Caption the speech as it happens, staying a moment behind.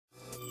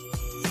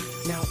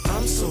Now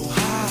I'm so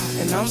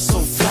high and I'm so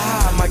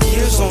fly. My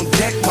gears on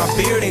deck, my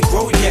beard ain't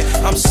grow yet.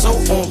 I'm so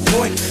on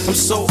point, I'm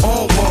so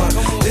on one.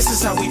 This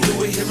is how we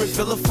do it here in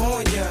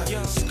California.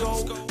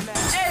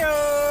 Ayo!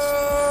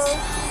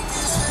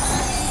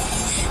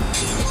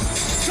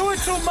 Doing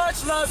too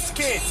much loves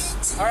kids.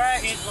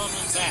 Alright? Kids love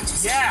them back.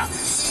 Yeah.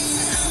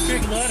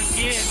 Big lot of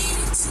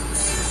kids.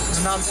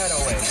 The non-title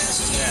way.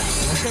 Yeah.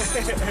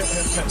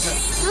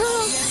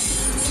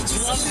 We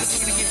love them,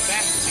 we're gonna give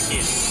back to the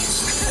kids.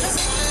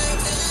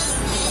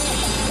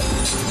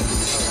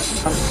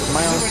 Am I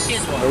on?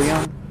 Are we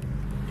on?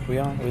 We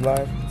on? We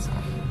live?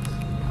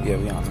 Yeah,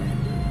 we on, man.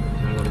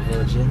 Wanna go to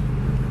Village Inn?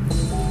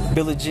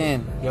 Village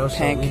Inn. Yo, so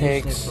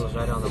pancakes. Winter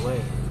right on the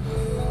way.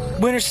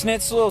 Winter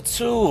Schnitzel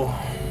too.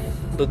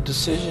 The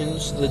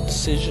decisions.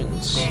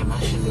 Damn, I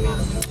shouldn't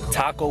have gone.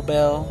 Taco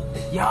Bell.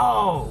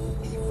 Yo!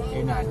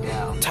 You're not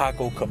down.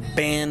 Taco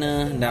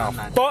Cabana. Now,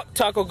 fuck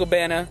Taco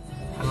Cabana.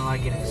 I don't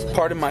like getting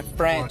Pardon my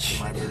French.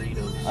 My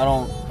burritos. I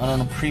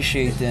don't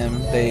appreciate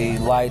them. They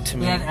lied to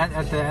me. Yeah,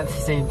 at the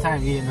same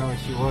time, you didn't know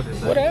what you ordered.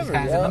 So Whatever,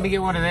 said, let me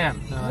get one of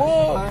them. So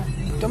Whoa,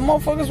 the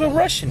motherfuckers were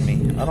rushing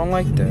me. I don't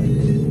like that.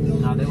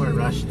 No, they weren't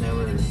Russian. They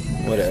were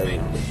Whatever.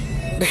 Spanglish.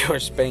 They were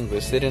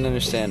Spanglish. They didn't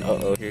understand.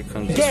 Uh-oh, here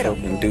comes this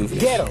fucking doofus.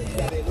 Get him!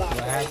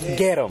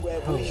 Get him!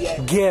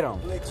 Get him!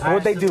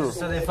 What'd they do?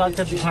 So they fucked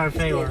up the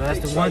parfait order. That's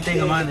the one thing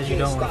of mine that you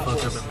don't want to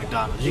fuck up at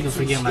McDonald's. You can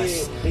forget my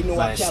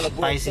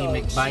spicy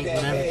McBite,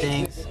 whatever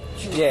things.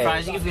 Yeah.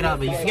 Fries, you can forget all,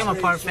 but you forget my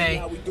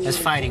parfait, that's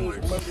fighting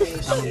words.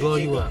 I'm gonna blow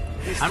you up.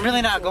 I'm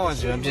really not going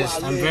to. I'm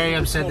very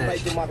upset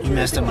that you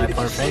messed up my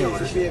parfait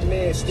order.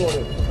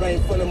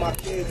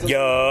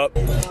 Yup.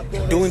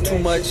 Doing too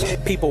much.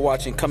 People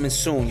watching. Coming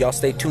soon. Y'all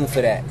stay tuned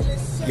for that.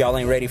 Y'all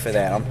ain't ready for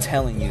that. I'm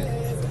telling you.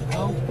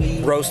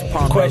 Roast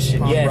upon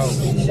Question, roast.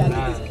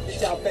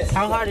 yes.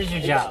 How hard is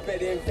your job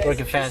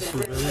working fast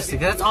food? Realistic.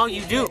 That's all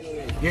you do.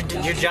 Your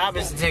job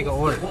is to take an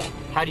order.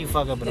 How do you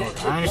fuck up an order?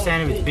 I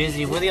understand if it's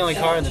busy. We're the only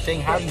car in the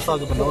thing. How do you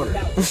fuck up an order?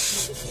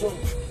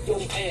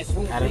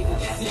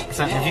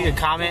 If you could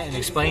comment and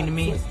explain to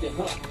me,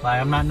 like,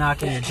 I'm not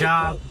knocking your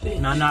job,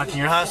 I'm not knocking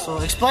your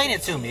hustle. Explain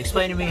it to me.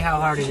 Explain to me how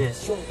hard it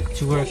is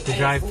to work the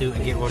drive-thru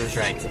and get orders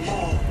right.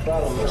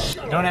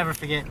 Don't ever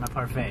forget my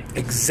parfait.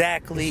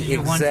 Exactly.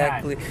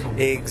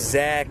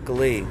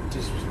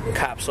 Just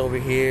cops over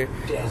here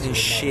and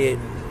shit,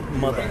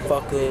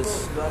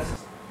 motherfuckers.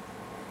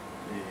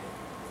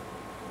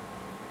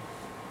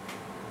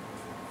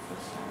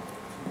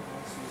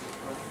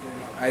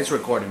 It's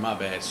recording, my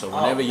bad. So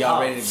whenever y'all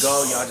ready to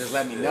go, y'all just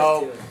let me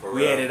know.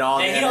 We had it all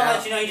Hey, he don't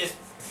let you know, he just...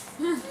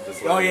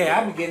 Oh yeah,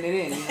 I be getting it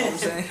in. You know what I'm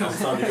saying? I'm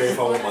trying to get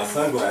with my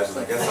sunglasses.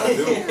 I guess I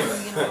do.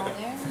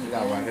 You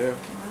got right here.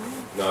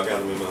 No, I got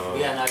them in my. We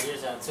gotta knock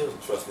yours out too.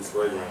 Trust me,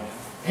 spray ground.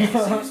 And you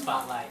see the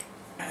spotlight.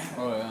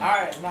 Oh yeah.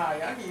 Alright, nah,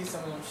 y'all can use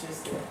some of them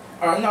shits there.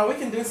 Or no, we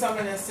can do some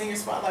of that singer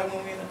spotlight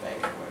when we in the Bay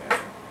or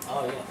whatever.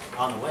 Oh yeah,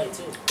 on the way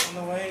too. On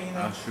the way, you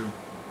know. That's true.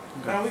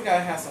 Man, we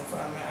gotta have some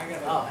fun, man. I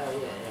gotta. Oh hell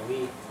yeah,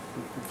 we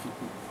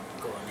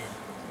going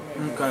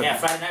in. Okay. Yeah,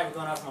 Friday night we're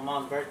going out for my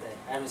mom's birthday.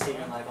 I haven't seen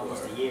her in like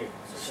almost a year.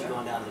 So she's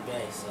going down to the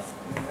Bay, so.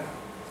 Yeah.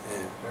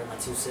 We're my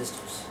two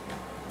sisters.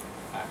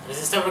 Alright, is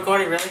it still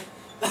recording, really?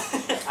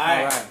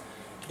 Alright.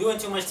 Doing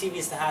Too Much TV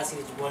is the hot seat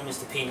with your boy,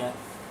 Mr. Peanut.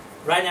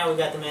 Right now we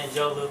got the man,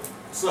 Joe Lou.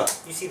 What's up?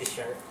 You see the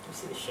shirt. You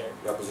see the shirt.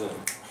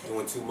 Representing.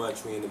 Doing too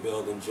much. We in the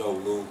building. Joe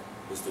Lou,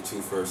 Mr.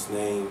 Two First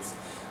Names.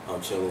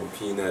 I'm chilling with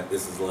Peanut.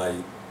 This is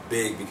like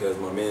big because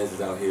my man's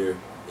is out here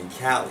in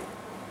Cali.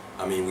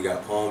 I mean, we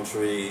got palm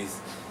trees,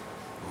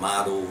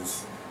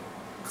 models,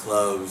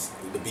 clubs,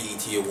 the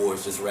BET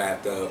Awards just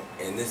wrapped up,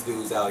 and this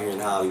dude's out here in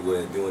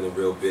Hollywood doing it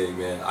real big,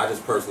 man. I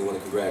just personally want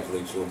to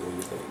congratulate you on doing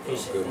your thing.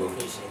 Appreciate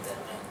that,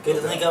 man. Good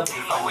to link up with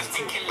you finally,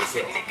 too.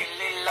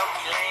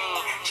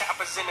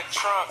 Choppers in the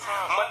trunk,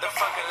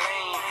 motherfucker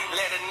lane.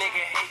 Let a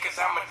nigga hate cause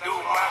I'ma do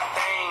my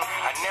thing.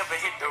 I never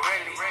hit the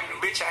rally,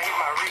 bitch I hit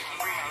my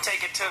Ricky.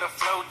 Take it to the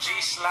flow,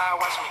 G-slide,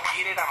 watch me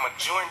get it. I'm a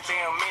joint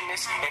damn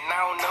menace, and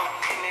I don't know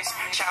business.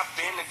 Chopped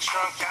in the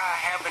trunk, I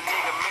have a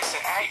nigga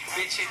missing. Ay,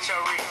 bitch hit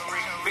your Rick,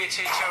 bitch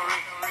hit your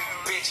Rick,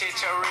 bitch hit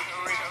your Rick,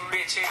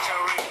 bitch hit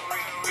your Rick,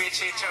 bitch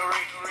hit your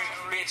Rick,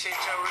 bitch hit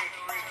your Rick,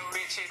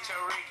 bitch hit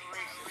your Rick,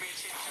 bitch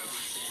hit your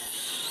Rick.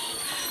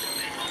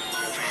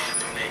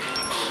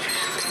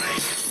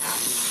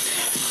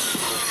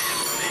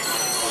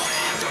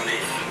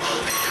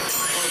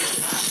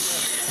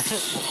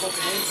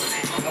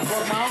 I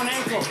broke my own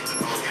ankle.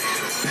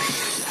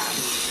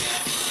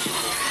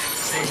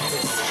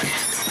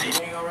 You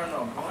ain't gonna run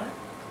no blunt?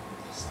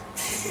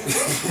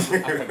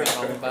 I forgot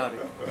all about it.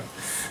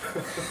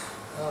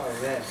 Oh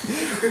man.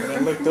 When I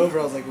looked over,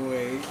 I was like,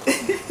 wait.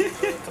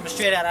 Coming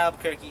straight out of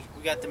Albuquerque,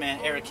 we got the man,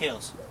 Eric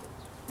Hills.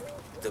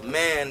 The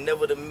man,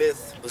 never the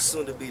myth, but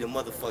soon to be the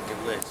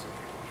motherfucking legend.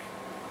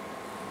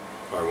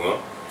 Alright, well.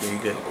 Yeah, you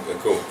good. Okay,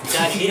 cool.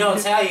 He don't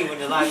tell you when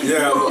you're like...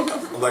 Yeah,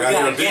 I'm like, I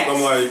hear a beat,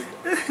 I'm like,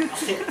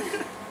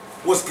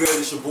 what's good?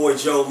 It's your boy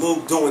Joe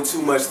Luke, doing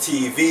Too Much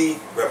TV,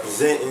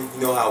 representing,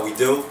 you know how we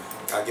do.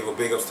 I give a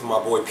big ups to my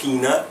boy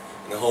Peanut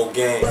and the whole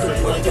gang.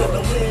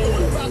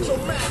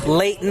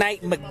 Late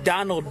night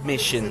McDonald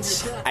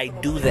missions. I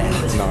do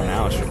that. No,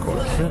 now it's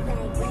recording.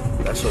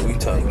 That's what we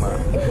talking about.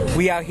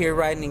 We out here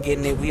riding and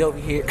getting it. We over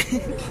here.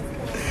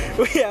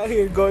 We out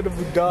here going to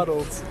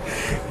McDonald's,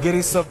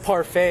 getting some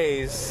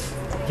parfaits.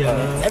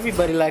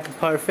 Everybody like a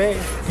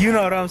parfait. You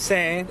know what I'm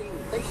saying?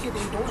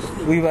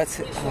 We about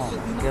to. Oh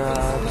my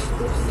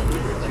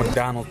God.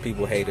 McDonald's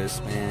people hate us,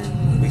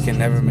 man. We can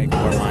never make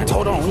more minds.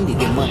 Hold on, we need to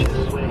get money.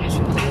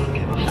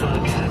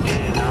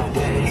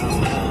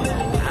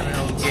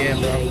 I don't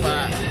give a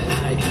fuck.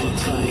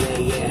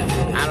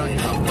 I don't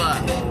give a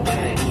fuck.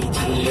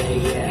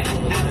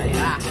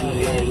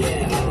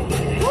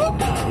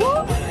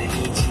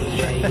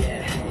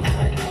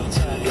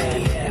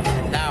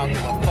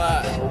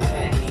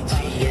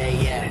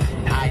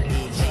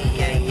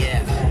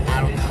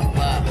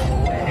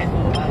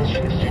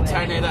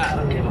 Turn it up.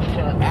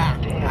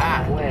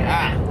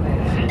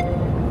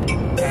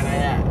 Turn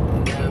it up.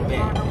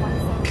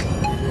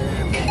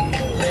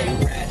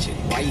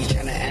 Why you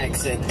tryna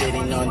accent? They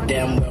know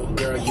damn well,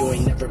 girl, you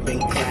ain't never been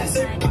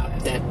classy. Pop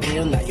that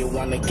pill, now you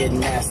wanna get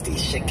nasty.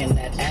 Shaking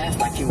that ass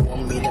like you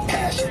want me to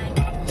bash it.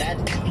 Pop that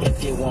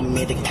if you want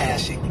me to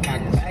cash it.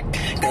 Cock back,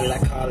 girl, I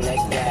call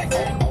that back.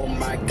 Oh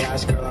my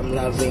gosh, girl, I'm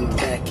loving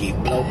Becky.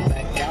 Blow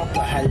back out,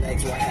 put her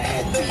legs where her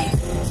head be.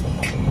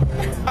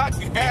 Fuck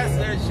ass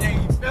that shit,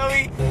 you feel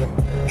me?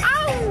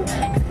 Ow!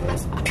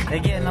 They're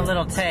getting a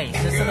little taste,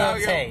 just a little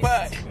taste.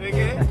 Fuck,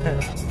 nigga.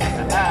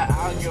 I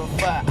don't give a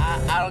fuck. I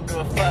don't give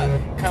a fuck.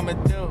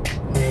 Coming through,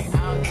 nigga. I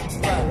don't give a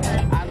fuck.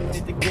 I don't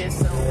need to get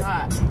so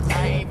hot.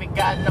 I ain't even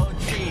got no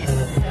cheese.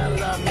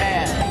 Hella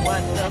mad.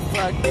 What the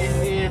fuck this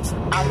is?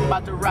 I'm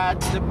about to ride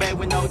to the bed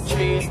with no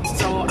trees.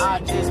 So I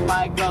just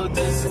might go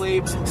to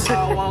sleep. So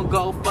I won't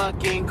go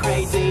fucking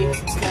crazy.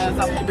 Cause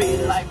I'ma be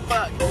like,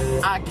 fuck.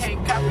 I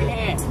can't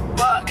comprehend.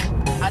 Fuck.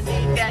 I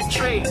need that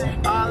tree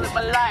all of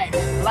my life.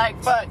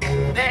 Like fuck,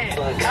 damn,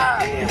 damn,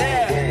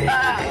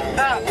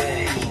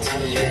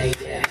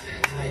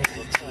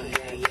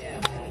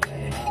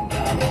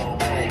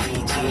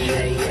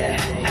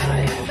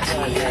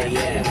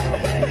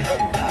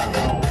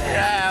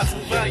 Yeah,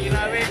 some fun, you know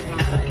what I mean?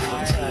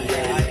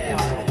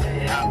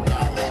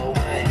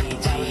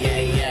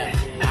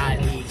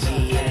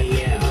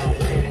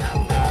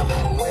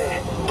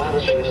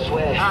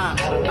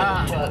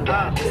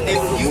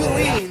 If you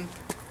lean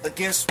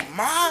against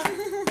my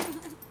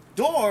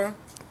door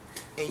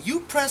and you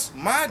press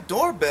my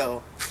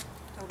doorbell.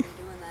 Don't be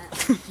doing that.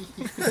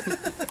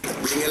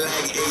 Bring it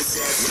like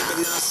ASAP,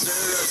 sipping on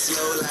syrup,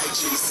 slow like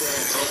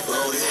G-Sap.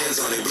 Both hands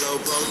on it, blow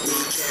both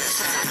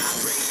kneecaps. I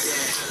break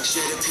that,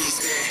 share the piece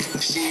that.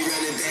 She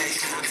running back,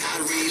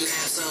 I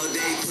relapse all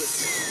day,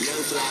 pussy.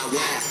 Young fly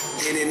wild,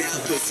 in and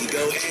out pussy,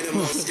 go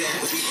animal step.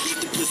 We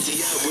beat the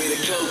pussy up with a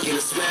coke and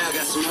a smile.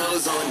 Got some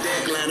hoes on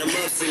deck, line them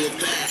up, sing it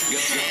back. Go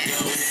ham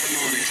on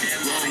it,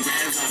 long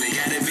bands on it.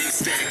 Got a big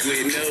stack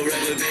with no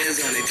rubber bands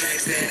on it.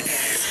 Tax that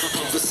ass,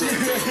 percent.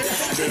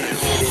 Then I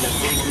put in a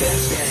big fat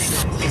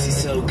stack. Pussy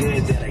so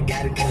good that I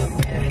gotta come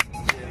back.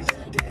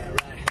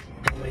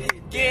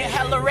 Get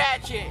hella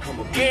ratchet,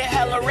 get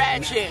hella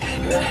ratchet,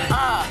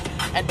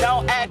 and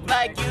don't act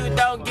like you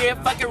don't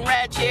get fucking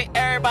ratchet.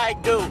 Everybody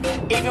do,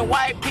 even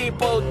white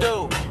people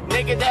do.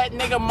 Nigga, that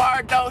nigga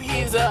Mardo,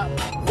 he's a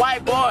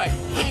white boy.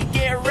 He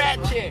get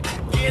ratchet,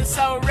 get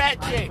so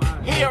ratchet.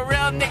 He a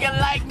real nigga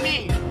like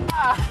me.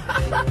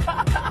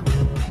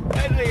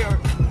 That nigga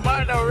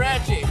Mardo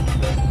ratchet.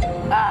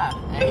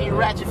 And he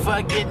ratchet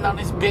for getting on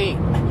his beat,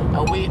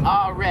 and we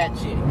all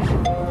ratchet.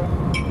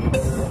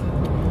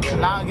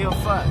 And I don't give a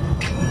fuck.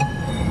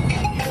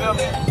 You feel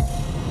me?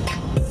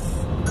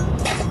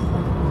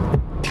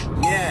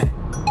 Yeah.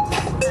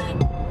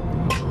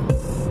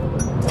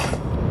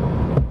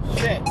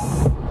 Shit.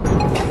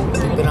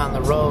 Been on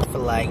the road for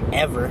like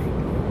ever.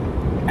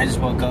 I just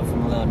woke up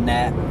from a little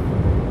nap.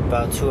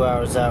 About 2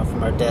 hours out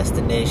from our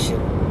destination.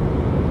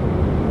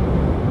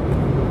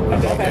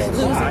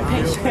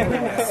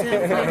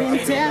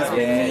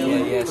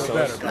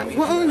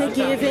 Wanna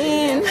give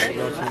in,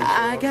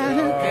 I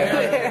gotta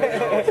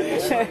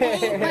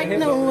ain't like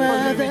no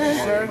other.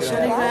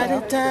 Shorty ride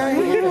it down,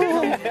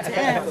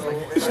 damn.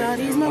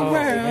 Shorty's my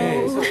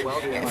world.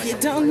 If you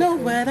don't know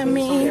what I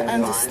mean,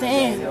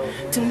 understand.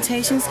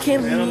 Temptation's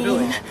killing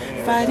me,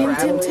 fighting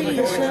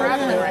temptation.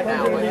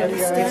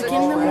 Stuck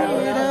in the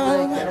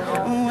middle.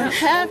 What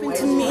happened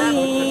to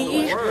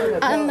me?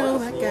 I know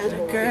I got a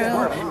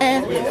girl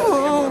at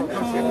home.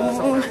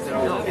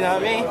 You know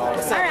what I mean?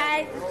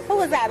 Alright. Who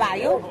was that about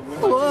you?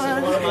 Who was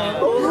that?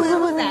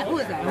 Who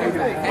was that?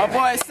 My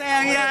boy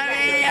Sam, you know what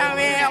I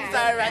mean? I'm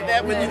sorry right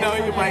there, but you know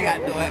you might got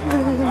to do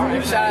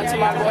it. Shout out to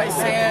my boy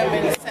Sam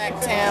in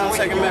Sacktown,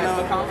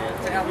 Sacramento.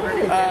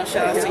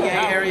 Shout out to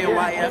Yang Area,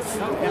 YF,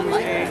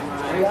 MJ.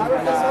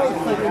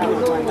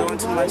 Doing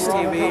Too Much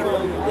TV.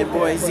 Your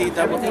boy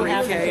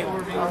Z3K.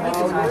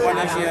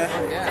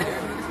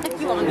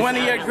 One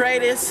of your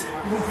greatest,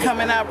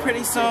 coming out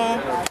pretty soon.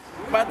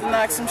 About to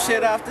knock some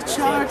shit off the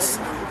charts.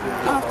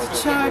 Off the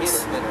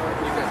charts.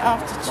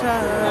 Off the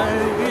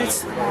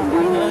charts. Oh,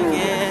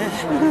 yeah.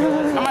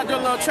 I'm gonna do a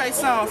little Trey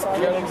Songz.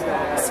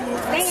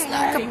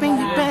 Snuck up in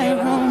your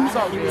bedroom.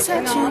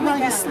 Touch you while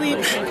you sleep.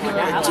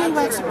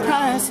 G-Wax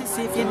surprises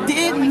if you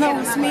didn't know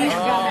it's me.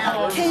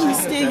 Can you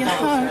steal your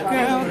heart,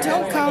 girl?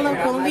 Don't call the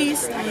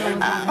police. I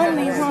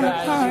only want a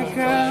part,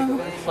 girl.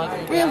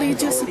 Really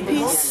just a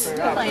piece.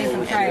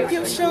 If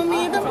you show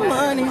me the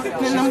money,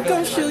 then I'm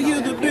gonna show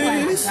you the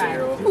biz.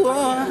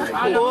 Whoa,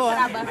 whoa.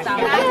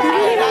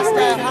 That's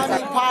that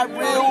honey pot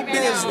real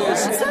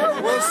business.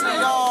 We'll see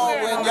y'all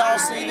when y'all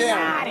see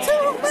them.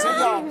 See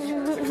y'all.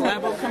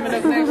 Collabo coming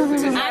up next.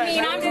 I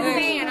mean, I'm just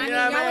saying.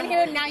 Y'all want to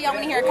hear now? Y'all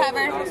want to hear a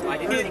cover?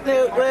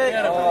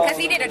 Because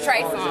he did a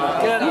Trey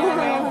song.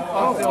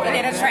 He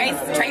did a Trey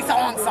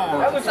Songz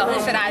song. So who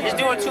should I Just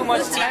doing too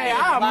much TV. Hey,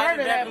 I'll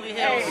murder that.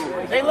 Hey,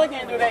 they looking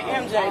to do that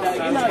MJ though.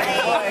 You know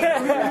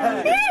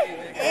that.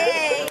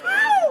 Hey.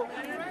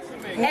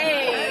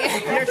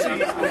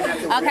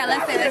 Okay,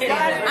 let's see.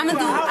 I'm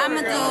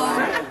gonna do.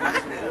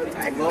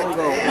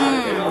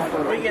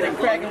 We get it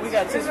cracking. We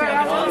got 2 minutes.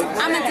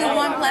 I'm gonna do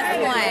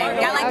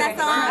 1+1. Y'all like that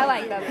song? I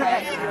like that.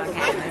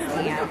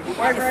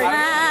 If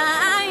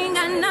I ain't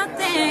got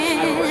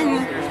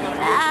nothing,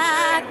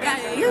 I got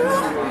you.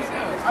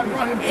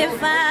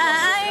 If I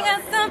ain't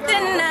got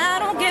something, I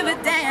don't give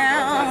it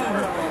down.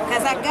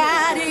 'Cause I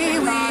got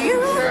it with you.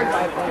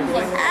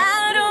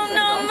 I don't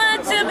know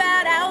much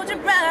about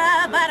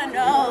algebra, but I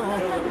know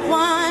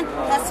 1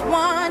 +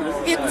 1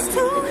 =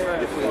 2.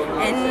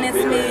 And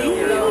it's me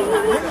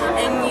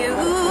and you.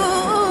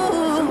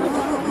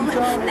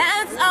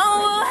 That's all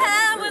we'll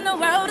have when the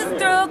world is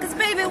through. 'Cause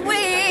baby,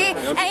 we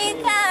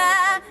ain't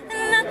got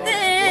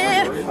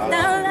nothing.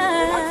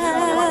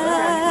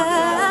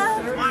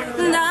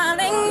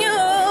 Darling, you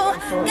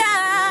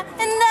got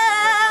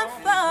enough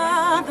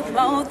for the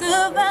both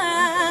of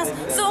us.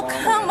 So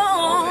come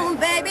on,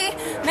 baby,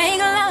 make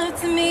love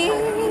to me.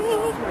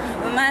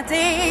 When my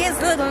days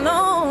look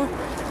long,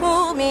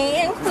 pull me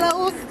in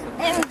close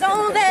and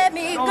don't let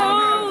me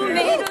go.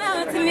 Make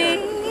love to me.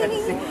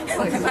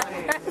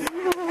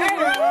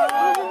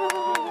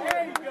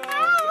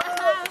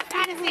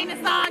 Trying to sing the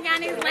song, y'all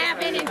niggas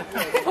laughing and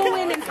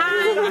pooing and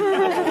crying.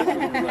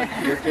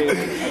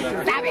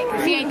 Stop it,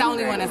 'cause she ain't the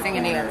only one that's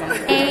singing it.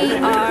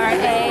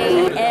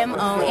 ARAMONET.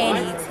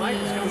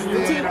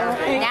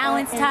 Now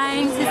it's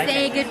time to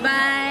say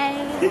goodbye.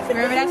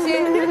 Remember that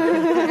shit?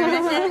 Remember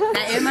that shit?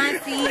 Now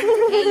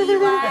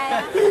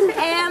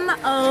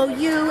MICKEYMOUS.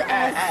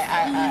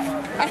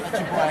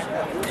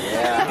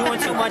 Doing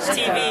too much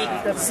TV.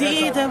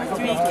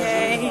 CW3K.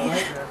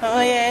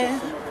 Oh yeah.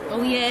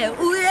 Oh yeah.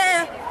 Oh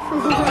yeah.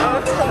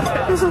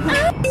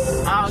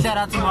 Shout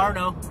out to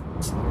Mardo.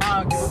 I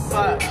don't give a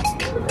fuck.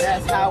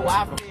 That's how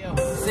I feel.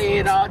 Say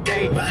it all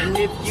day. And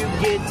if you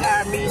get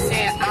tired of me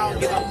saying I don't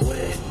give a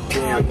fuck.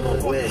 I'm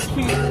wet.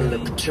 Bottle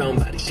of Patron,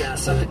 body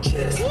shots on the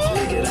chest.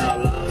 Lick it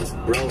all off,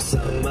 roll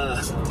something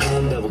up.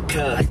 I'm double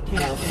cut,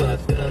 I'm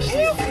fucked up. She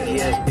a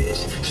freaky ass bitch,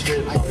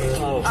 strip on the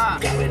pole.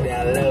 Got me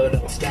down low,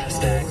 don't stop, go.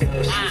 She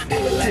do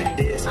it like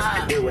this,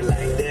 do it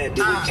like that,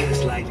 do it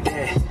just like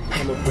that.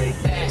 I'ma break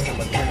backs,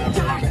 I'ma pound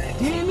back.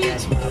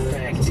 That's my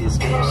practice,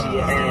 girl, she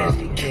an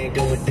athlete. Can't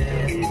go with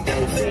that, it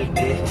don't fit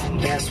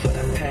it. That's what I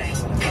pack,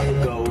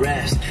 I'ma go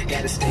raps.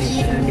 Gotta stay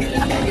sharp,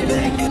 gotta make it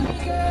that good.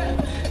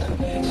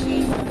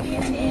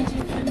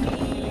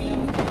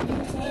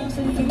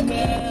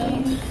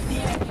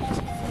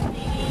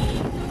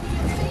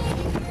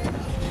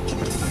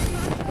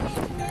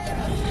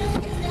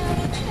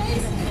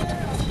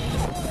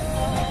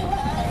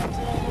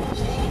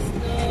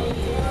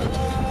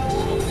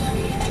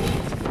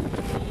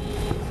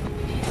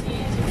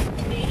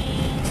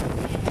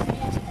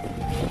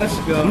 Let's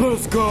go.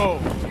 Let's go.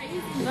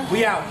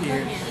 We out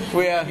here.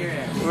 We out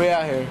here. We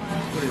out here.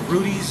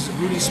 Rudy's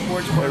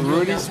Sports Bar.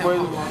 Rudy's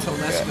Sports. So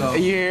let's go.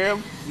 You hear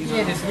him?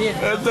 Yeah, this is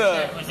What's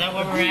up? Is that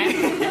where we're at?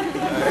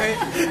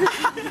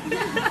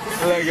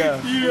 Let go.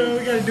 Yeah,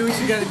 we gotta do what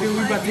you gotta do.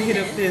 We about to hit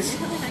up this.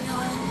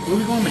 Where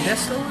we going,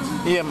 Modesto?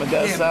 Yeah,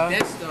 Modesto. Yeah,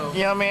 Modesto.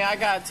 You know what I mean? I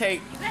gotta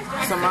take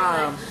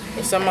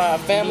some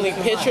family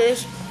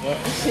pictures.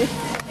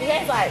 I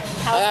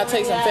gotta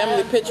take some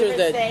family pictures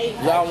that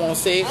y'all won't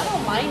see. I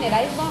don't mind it.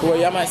 I just don't. Well,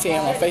 y'all might see it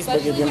on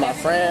Facebook if you're my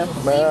friend,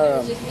 but I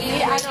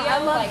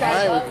love that.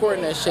 I ain't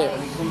recording that shit.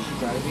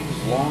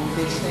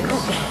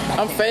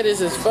 I'm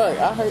faded as fuck.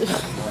 I heard.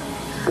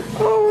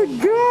 Oh my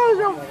gosh,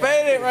 I'm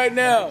faded right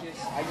now.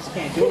 I just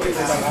can't do it.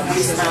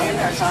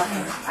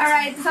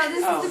 Alright, so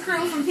this is the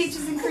crew from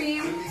Peaches and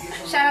Cream.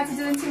 Shout out to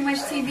Doing Too Much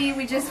TV.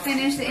 We just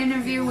finished the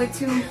interview with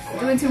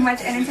Doing Too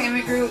Much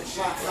Entertainment Group.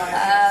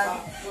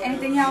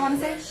 Anything y'all want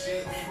to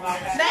say?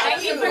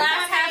 Thank you for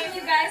having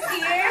you guys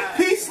here.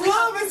 Peace,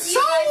 love, and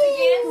soul.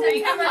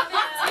 September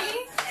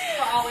 15th.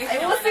 And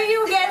we'll see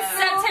you again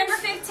September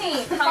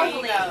 15th.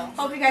 Hopefully.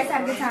 Hope you guys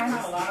had a good time.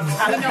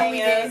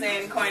 Jalapenos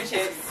and corn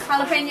chips.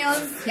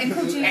 Jalapenos and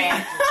coochie.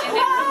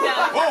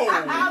 Oh,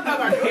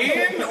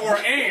 and or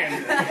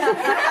and?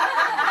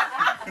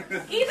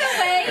 Either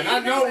way. And I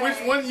know which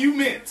one you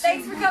meant.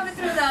 Thanks for coming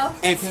through, though.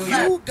 If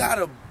you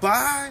gotta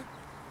buy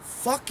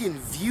fucking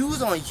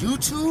views on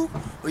YouTube,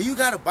 or you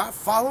gotta buy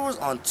followers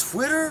on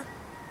Twitter,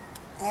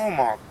 oh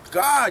my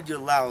God, you're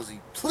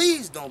lousy.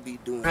 Please don't be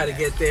doing that. How to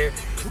get there.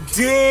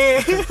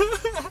 Damn.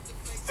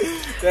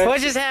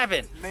 What just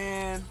happened?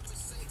 Man.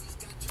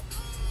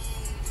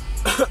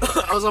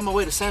 I was on my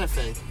way to Santa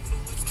Fe.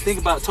 Think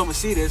about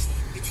Tomasitas.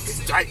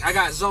 I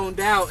got zoned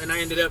out and I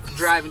ended up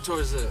driving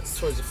towards the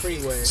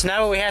freeway. So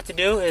now what we have to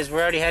do is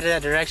we're already headed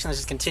that direction. Let's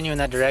just continue in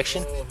that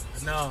direction.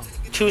 No.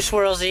 2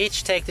 swirls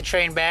each, take the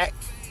train back.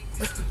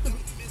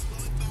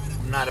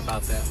 I'm not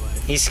about that way.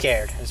 He's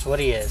scared. That's what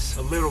he is.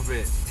 A little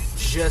bit.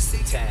 Just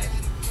a tad.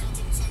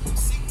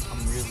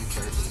 I'm really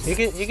thirsty. You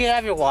could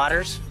have your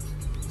waters.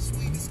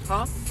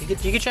 Huh? You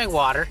could drink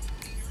water.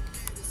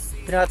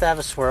 You don't have to have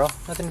a swirl.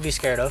 Nothing to be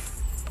scared of.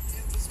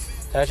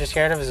 Is that what you're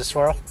scared of, is a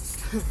swirl?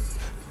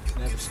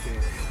 Never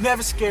scared.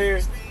 Never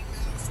scared.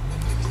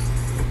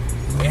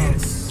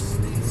 Yes.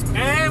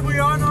 And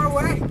we're on our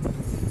way.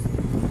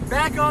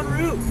 Back en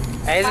route.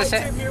 Hey,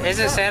 is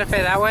it Santa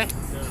Fe that way?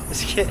 No.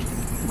 Just kidding.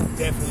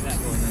 Definitely not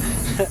going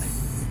that way.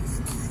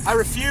 I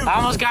refuse. I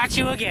almost got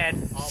you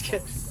again.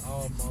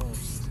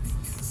 Almost.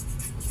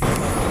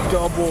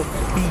 Double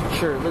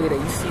feature. Look at that.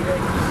 You see that?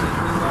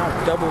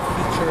 Double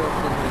feature of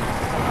the week.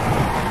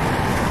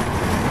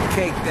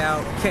 Caked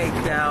out,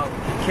 caked out,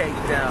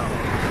 caked out.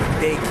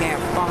 They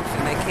can't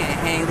function, they can't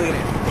hang. Look at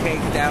it.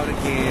 Caked out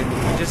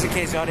again. Just in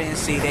case y'all didn't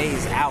see, they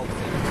is out.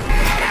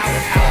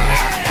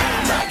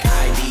 I'm like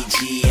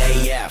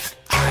IDGAF,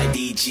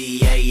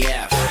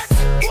 IDGAF.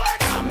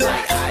 I'm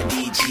like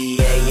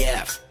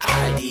IDGAF,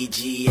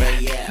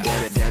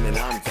 IDGAF. Damn it,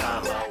 I'm